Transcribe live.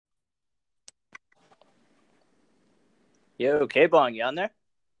Yo, KBong, you on there?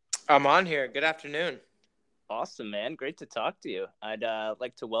 I'm on here. Good afternoon. Awesome, man. Great to talk to you. I'd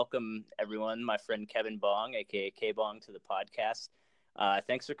like to welcome everyone, my friend Kevin Bong, aka KBong, to the podcast.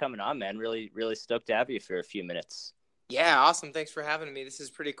 Thanks for coming on, man. Really stoked to have you for a few minutes. Yeah, awesome. Thanks for having me. This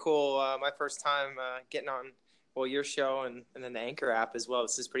is pretty cool. My first time getting on, your show and then the Anchor app as well.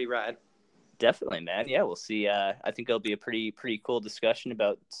 This is pretty rad. Definitely, man. Yeah, we'll see. I think it'll be a pretty cool discussion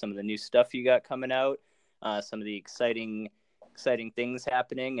about some of the new stuff you got coming out, some of the exciting things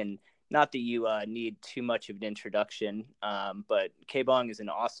happening, and not that you need too much of an introduction, but KBong is an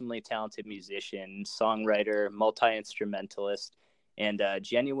awesomely talented musician, songwriter, multi-instrumentalist, and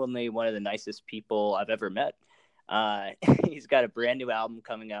genuinely one of the nicest people I've ever met. He's got a brand new album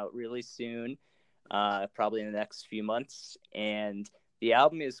coming out really soon, probably in the next few months, and the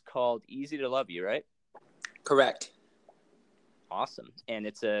album is called Easy to Love You, right? Correct. Awesome. And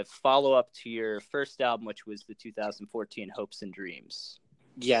it's a follow-up to your first album, which was the 2014 Hopes and Dreams.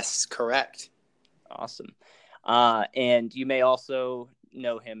 Yes, correct. Awesome. And you may also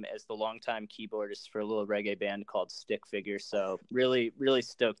know him as the longtime keyboardist for a little reggae band called Stick Figure. So really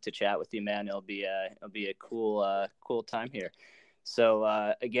stoked to chat with you, man. It'll be a cool time here.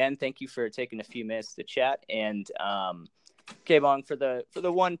 So again, thank you for taking a few minutes to chat. And KBong, for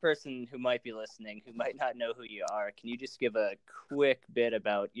the one person who might be listening who might not know who you are, can you just give a quick bit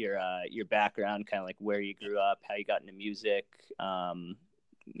about your background, kind of like where you grew up, how you got into music,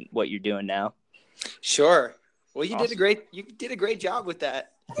 what you're doing now? Sure. Well, you Awesome. did a great job with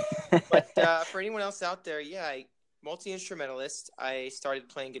that. But for anyone else out there, multi-instrumentalist. I started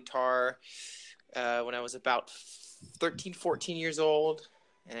playing guitar when I was about 13, 14 years old,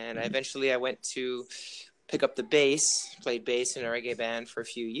 and I went to pick up the bass, played bass in a reggae band for a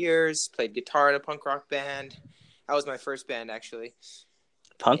few years, played guitar in a punk rock band. That was my first band, actually.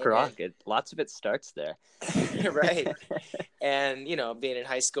 Punk rock, lots of it starts there. Right. And, being in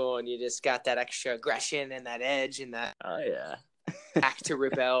high school and you just got that extra aggression and that edge and that act to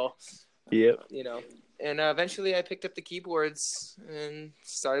rebel. Yep. And eventually I picked up the keyboards and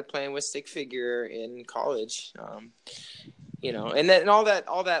started playing with Stick Figure in college. And then all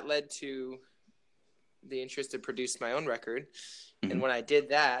that led to the interest to produce my own record. Mm-hmm. And when I did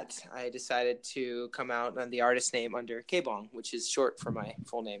that, I decided to come out on the artist name under KBong, which is short for my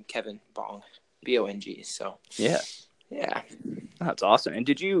full name, Kevin Bong, B-O-N-G. So yeah. That's awesome. And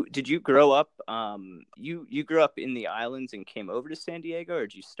did you grow up? You grew up in the islands and came over to San Diego, or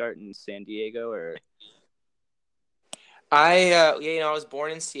did you start in San Diego? Or I was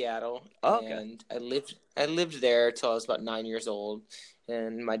born in Seattle, okay. And I lived there till I was about 9 years old,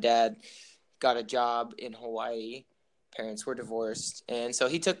 and my dad got a job in Hawaii. Parents were divorced, and so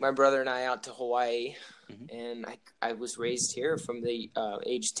he took my brother and I out to Hawaii. Mm-hmm. And I was raised here from the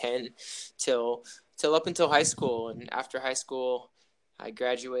age 10 till up until high school. And after high school, I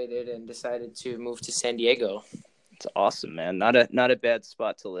graduated and decided to move to San Diego. It's awesome, man. Not a bad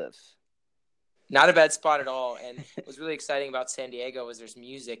spot to live. Not a bad spot at all. And what was really exciting about San Diego was there's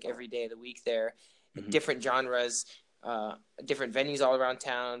music every day of the week there, mm-hmm. different genres. Different venues all around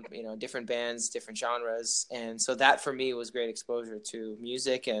town, different bands, different genres. And so that for me was great exposure to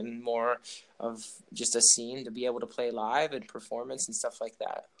music and more of just a scene to be able to play live and performance and stuff like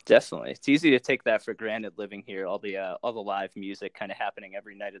that. Definitely. It's easy to take that for granted living here, all the live music kind of happening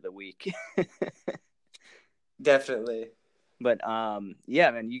every night of the week. Definitely. But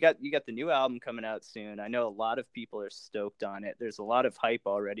man, you got the new album coming out soon. I know a lot of people are stoked on it. There's a lot of hype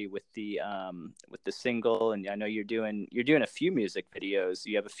already with the single, and I know you're doing a few music videos.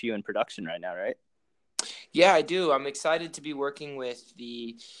 You have a few in production right now, right? Yeah, I do. I'm excited to be working with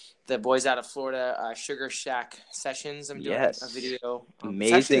the boys out of Florida, Sugar Shack Sessions. I'm doing a video.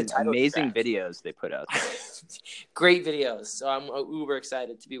 Amazing videos they put out there. Great videos. So I'm uber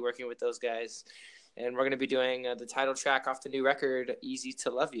excited to be working with those guys. And we're going to be doing the title track off the new record, Easy to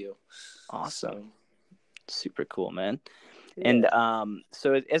Love You. Awesome. Super cool, man. Yeah. And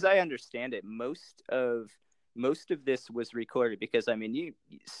so as I understand it, most of this was recorded because,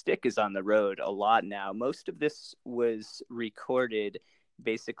 Stick is on the road a lot now. Most of this was recorded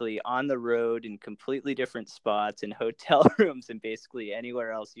basically on the road in completely different spots, in hotel rooms, and basically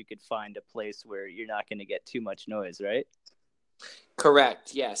anywhere else you could find a place where you're not going to get too much noise, right?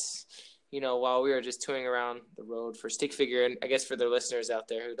 Correct, yes. While we were just touring around the road for Stick Figure, and I guess for the listeners out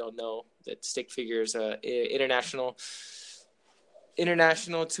there who don't know that Stick Figure is an international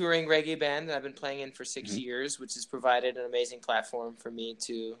touring reggae band that I've been playing in for 6 mm-hmm. years, which has provided an amazing platform for me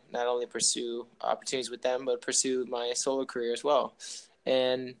to not only pursue opportunities with them, but pursue my solo career as well.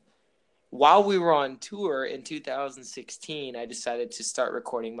 And while we were on tour in 2016, I decided to start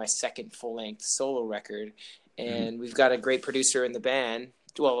recording my second full-length solo record. and we've got a great producer in the band.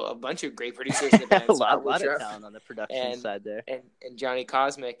 Well, a bunch of great producers in the band. a lot of talent on the production side there. And Johnny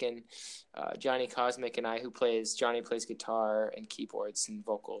Cosmic and Johnny plays guitar and keyboards and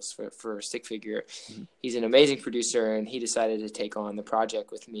vocals for Stick Figure. Mm-hmm. He's an amazing producer, and he decided to take on the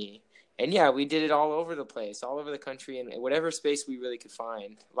project with me. And yeah, we did it all over the place, all over the country, and whatever space we really could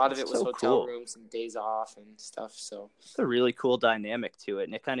find. A lot of it was so hotel rooms and days off and stuff. So it's a really cool dynamic to it,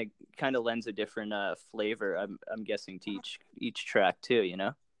 and it kind of lends a different flavor. I'm guessing to each track too. You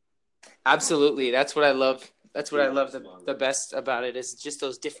know. Absolutely, that's what I love. That's what I love the best about it is just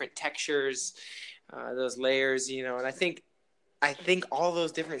those different textures, those layers. You know, and I think all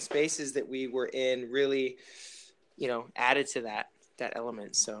those different spaces that we were in really, you know, added to that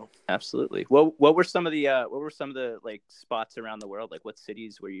element. So absolutely. What were some of the like spots around the world? Like what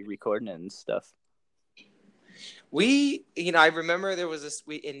cities were you recording in and stuff? I remember there was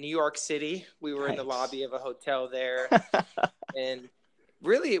in New York City. We were in the lobby of a hotel there, and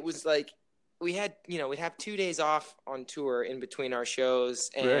really it was like we'd have 2 days off on tour in between our shows,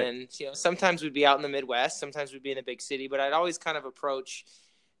 and sometimes we'd be out in the Midwest, sometimes we'd be in a big city, but I'd always kind of approach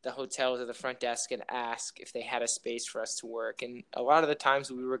the hotels or the front desk and ask if they had a space for us to work. And a lot of the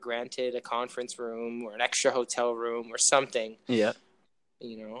times we were granted a conference room or an extra hotel room or something. Yeah.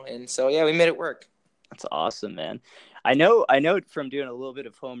 And so, we made it work. That's awesome, man. I know from doing a little bit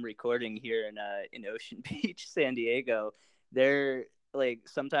of home recording here in Ocean Beach, San Diego, they're like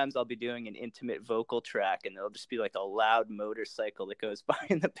sometimes I'll be doing an intimate vocal track and there'll just be like a loud motorcycle that goes by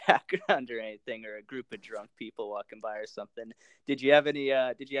in the background or anything, or a group of drunk people walking by or something. Did you have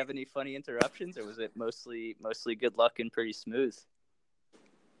any funny interruptions, or was it mostly good luck and pretty smooth?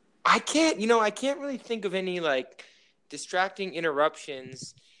 I can't really think of any like distracting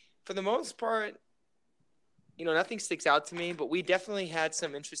interruptions. For the most part, nothing sticks out to me, but we definitely had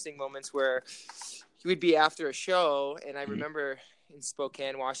some interesting moments where we'd be after a show, and I remember in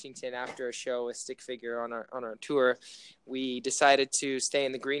Spokane, Washington, after a show with Stick Figure on our tour, we decided to stay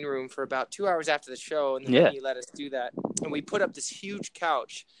in the green room for about 2 hours after the show, and the venue let us do that. And we put up this huge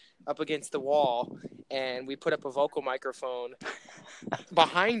couch up against the wall, and we put up a vocal microphone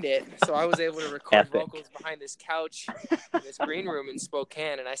behind it, so I was able to record vocals behind this couch in this green room in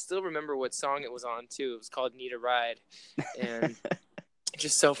Spokane. And I still remember what song it was on too. It was called Need a Ride, and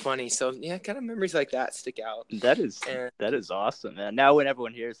just so funny. So kind of memories like that stick out. That is awesome, man. Now when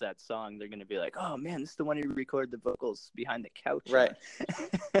everyone hears that song, they're gonna be like, "Oh man, this is the one you recorded the vocals behind the couch." Right.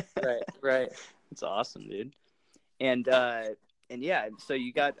 Right. It's awesome, dude. And so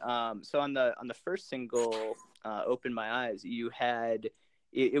you got so on the first single, "Open My Eyes," you had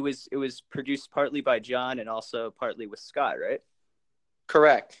it was produced partly by John and also partly with Scott, right?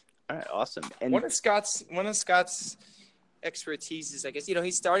 Correct. All right, awesome. And one of Scott's expertise is, I guess, he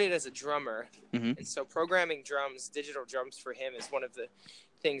started as a drummer, and so programming digital drums for him is one of the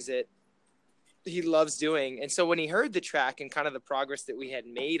things that he loves doing. And so when he heard the track and kind of the progress that we had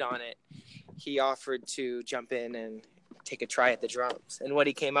made on it, he offered to jump in and take a try at the drums. And what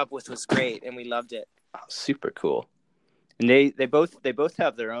he came up with was great, and we loved it. Oh, super cool. And they both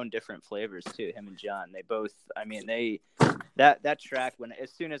have their own different flavors too. Him and John, they both. I mean, that track,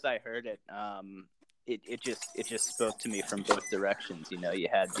 as soon as I heard it, it just spoke to me from both directions. You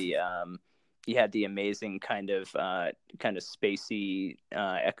had the amazing kind of spacey,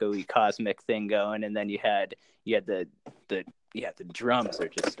 echoey cosmic thing going, and then you had the drums are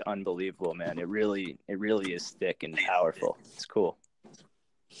just unbelievable, man. It really is thick and powerful. It's cool.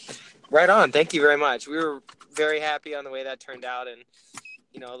 Right on. Thank you very much. We were very happy on the way that turned out, and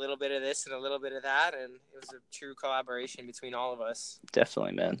a little bit of this and a little bit of that, and it was a true collaboration between all of us.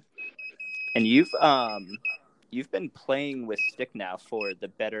 Definitely, man. And you've been playing with Stick now for the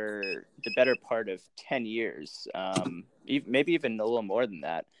better part of 10 years, maybe even a little more than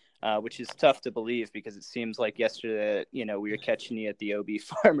that, which is tough to believe because it seems like yesterday, we were catching you at the OB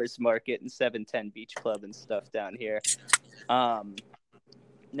Farmers Market and 710 Beach Club and stuff down here.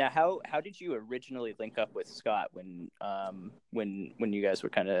 Now, how did you originally link up with Scott when you guys were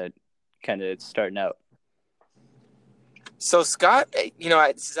kind of starting out? So Scott,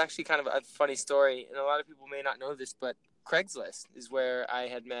 this is actually kind of a funny story, and a lot of people may not know this, but Craigslist is where I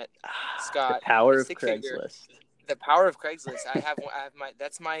had met Scott. The power of Craigslist. The power of Craigslist. I have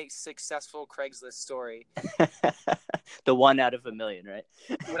that's my successful Craigslist story. The one out of a million, right?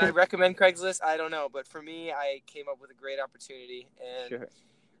 Would I recommend Craigslist? I don't know, but for me, I came up with a great opportunity, and sure.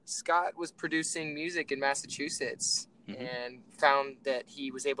 Scott was producing music in Massachusetts and found that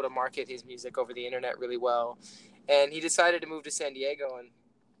he was able to market his music over the internet really well. And he decided to move to San Diego, and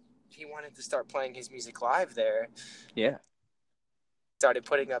he wanted to start playing his music live there. Yeah. started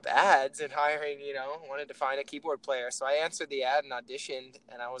putting up ads and hiring, wanted to find a keyboard player. So I answered the ad and auditioned,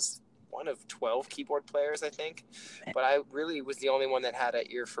 and I was one of 12 keyboard players, I think. But I really was the only one that had an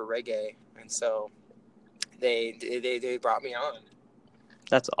ear for reggae. And so they brought me on.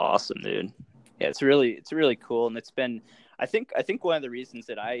 That's awesome, dude. Yeah, it's really cool. And it's been, I think one of the reasons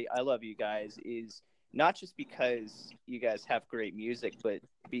that I love you guys is not just because you guys have great music, but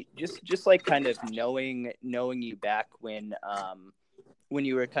just like kind of knowing you back when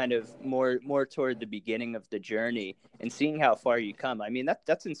you were kind of more toward the beginning of the journey and seeing how far you come. I mean,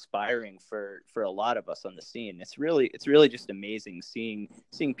 that's inspiring for a lot of us on the scene. It's really just amazing seeing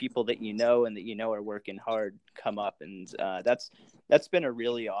people that and that are working hard come up, and that's been a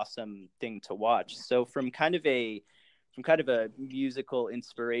really awesome thing to watch. So from kind of a musical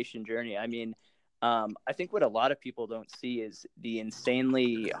inspiration journey, I mean, I think what a lot of people don't see is the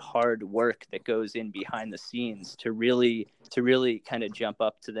insanely hard work that goes in behind the scenes to really kind of jump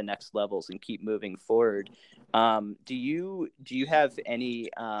up to the next levels and keep moving forward. Do you have any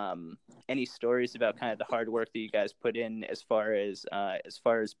stories about kind of the hard work that you guys put in as far as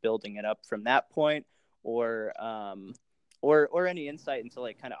building it up from that point, or any insight into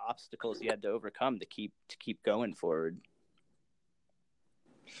like kind of obstacles you had to overcome to keep going forward?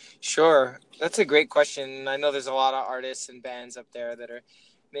 Sure. That's a great question. I know there's a lot of artists and bands up there that are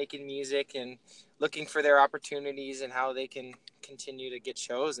making music and looking for their opportunities and how they can continue to get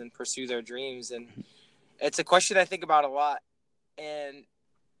shows and pursue their dreams. And it's a question I think about a lot. And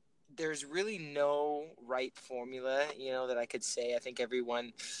there's really no right formula, that I could say. I think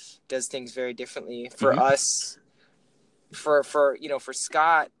everyone does things very differently. For us, for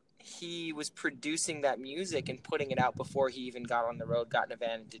Scott, he was producing that music and putting it out before he even got on the road, got in a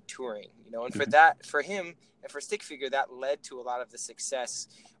van and did touring, and for him and for Stick Figure, that led to a lot of the success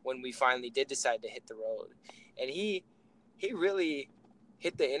when we finally did decide to hit the road. And he really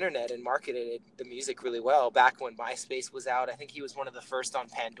hit the internet and marketed the music really well back when MySpace was out. I think he was one of the first on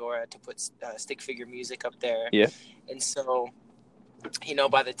Pandora to put Stick Figure music up there. Yeah. And so,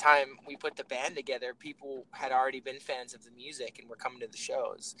 by the time we put the band together, people had already been fans of the music and were coming to the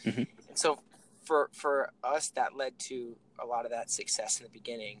shows. Mm-hmm. And so for us, that led to a lot of that success in the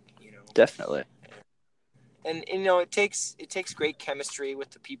beginning, Definitely. And it takes great chemistry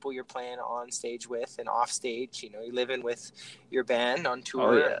with the people you're playing on stage with and off stage. You're living with your band on tour.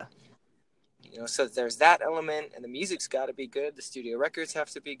 Oh yeah. So there's that element, and the music's got to be good. The studio records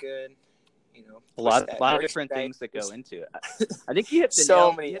have to be good. A lot of different things that go into it. I think you hit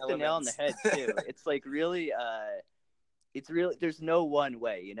the nail on the head too. It's like really, there's no one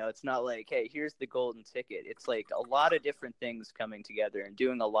way, it's not like, hey, here's the golden ticket. It's like a lot of different things coming together and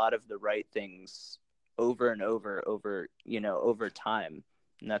doing a lot of the right things over and over time.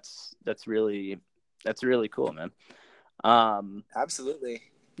 And that's really cool, man. Absolutely.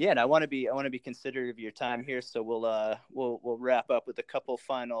 Yeah, and I want to be considerate of your time here, so we'll wrap up with a couple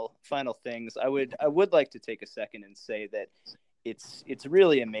final things. I would like to take a second and say that it's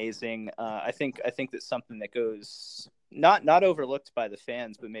really amazing. I think that's something that goes not overlooked by the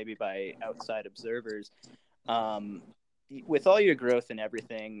fans, but maybe by outside observers. With all your growth and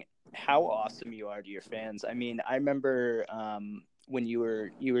everything, how awesome you are to your fans. I mean, I remember when you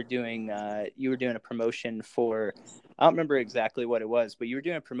were doing a promotion for, I don't remember exactly what it was, but you were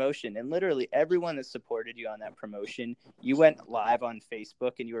doing a promotion, and literally everyone that supported you on that promotion, you went live on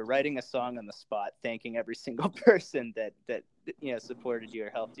Facebook and you were writing a song on the spot, thanking every single person that supported you or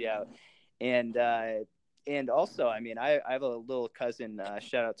helped you out. And also, I mean, I have a little cousin,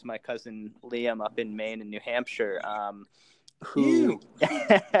 shout out to my cousin Liam up in Maine and New Hampshire, who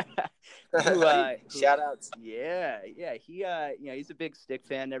shout outs. Yeah. He he's a big Stick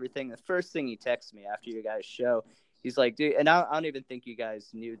fan and everything. The first thing he texted me after your guys' show, he's like, dude, and I don't even think you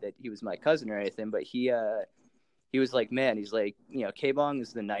guys knew that he was my cousin or anything, but he was like, man, he's like, KBong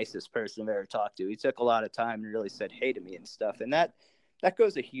is the nicest person I've ever talked to. He took a lot of time and really said hey to me and stuff. And that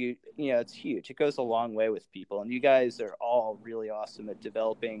goes a huge, it's huge. It goes a long way with people. And you guys are all really awesome at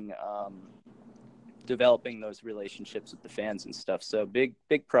developing those relationships with the fans and stuff. So big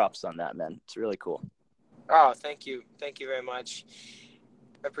props on that, man. It's really cool. Oh, thank you very much.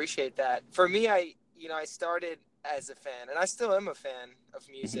 I appreciate that. For me, I started as a fan, and I still am a fan of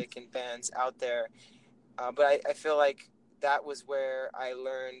music and bands out there, but I feel like that was where I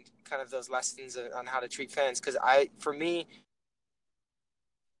learned kind of those lessons on how to treat fans, because for me,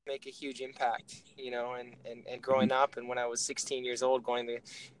 make a huge impact, and growing up, and when I was 16 years old going to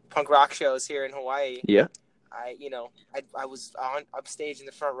punk rock shows here in Hawaii. Yeah. I was on upstage in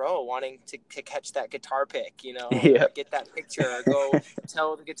the front row wanting to catch that guitar pick, Yeah. or get that picture, or go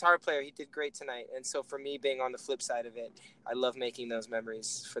tell the guitar player he did great tonight. And so for me, being on the flip side of it, I love making those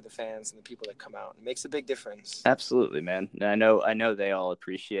memories for the fans and the people that come out. It makes a big difference. Absolutely, man. I know they all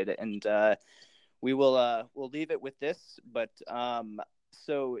appreciate it. And we'll leave it with this, but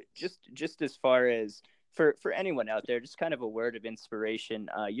so just as far as for anyone out there, just kind of a word of inspiration.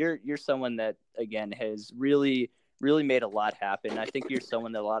 You're someone that, again, has really made a lot happen. I think you're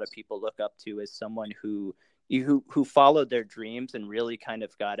someone that a lot of people look up to as someone who followed their dreams and really kind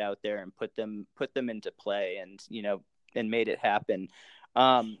of got out there and put them into play, and and made it happen.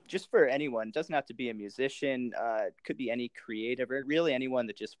 Just for anyone, it doesn't have to be a musician, it could be any creative, or really anyone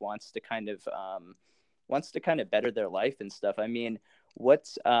that just wants to kind of better their life and stuff. I mean, what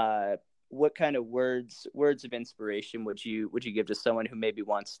kind of words of inspiration would you give to someone who maybe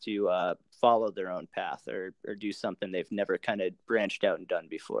wants to follow their own path, or do something they've never kind of branched out and done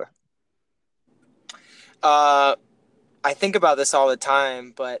before? I think about this all the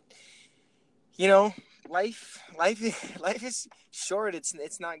time, but life is short.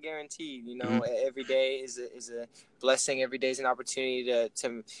 It's not guaranteed. Every day is a blessing. Every day is an opportunity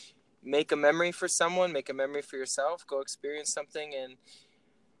to make a memory for someone, make a memory for yourself, go experience something. And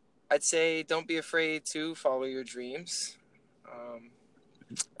I'd say don't be afraid to follow your dreams.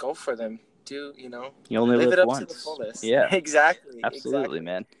 Go for them. You only live live it up once. to the fullest. Yeah. Exactly. Absolutely,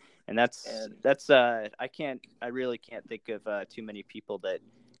 man. And that's I really can't think of too many people that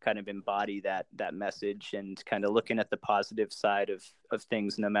kind of embody that message, and kind of looking at the positive side of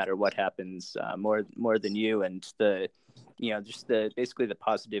things no matter what happens, more than you, and just basically the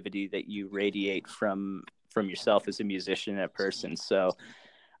positivity that you radiate from yourself as a musician and a person. So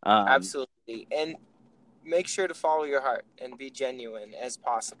absolutely. And make sure to follow your heart and be genuine as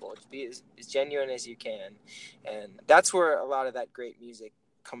possible. Be as genuine as you can. And that's where a lot of that great music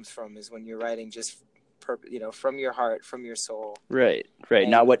comes from, is when you're writing just from your heart, from your soul. Right. And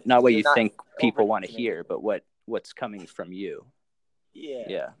not what you not think people want to overthinking hear, but what's coming from you.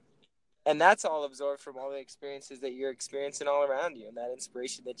 Yeah. And that's all absorbed from all the experiences that you're experiencing all around you, and that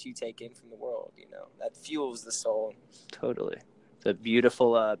inspiration that you take in from the world, that fuels the soul. Totally. It's a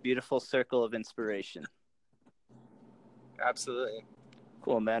beautiful circle of inspiration. Absolutely.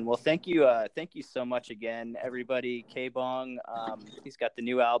 Cool, man. Well, thank you so much again, everybody. KBong, he's got the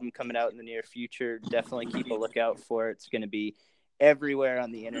new album coming out in the near future. Definitely keep a lookout for it. It's going to be everywhere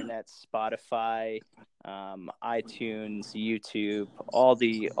on the internet: Spotify, iTunes, YouTube, all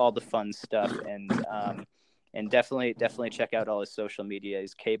the fun stuff, and definitely check out all his social media.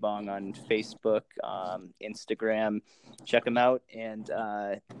 He's KBong on Facebook, Instagram. Check him out. And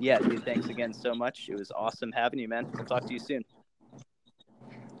dude, thanks again so much. It was awesome having you, man. We'll talk to you soon.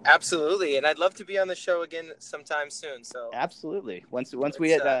 Absolutely, and I'd love to be on the show again sometime soon. So absolutely, once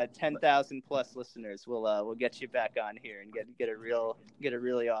we hit 10,000 plus listeners, we'll get you back on here and get a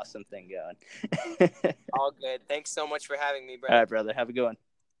really awesome thing going. All good. Thanks so much for having me, Brad. All right, brother. Have a good one.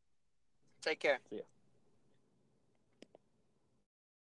 Take care. See ya.